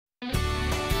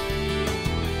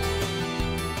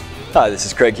Hi, this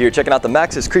is Craig here checking out the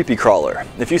Maxxis Creepy Crawler.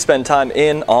 If you spend time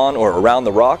in, on, or around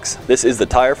the rocks, this is the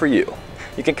tire for you.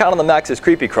 You can count on the Maxxis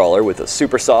Creepy Crawler with a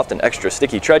super soft and extra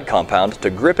sticky tread compound to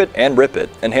grip it and rip it,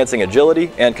 enhancing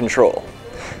agility and control.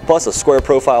 Plus a square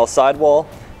profile sidewall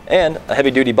and a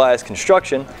heavy-duty bias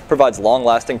construction provides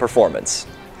long-lasting performance.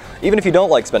 Even if you don't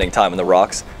like spending time in the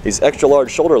rocks, these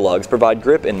extra-large shoulder lugs provide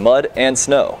grip in mud and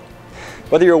snow.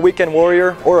 Whether you're a weekend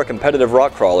warrior or a competitive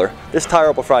rock crawler, this tire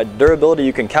will provide durability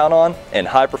you can count on and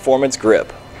high-performance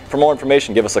grip. For more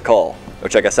information, give us a call or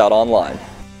check us out online.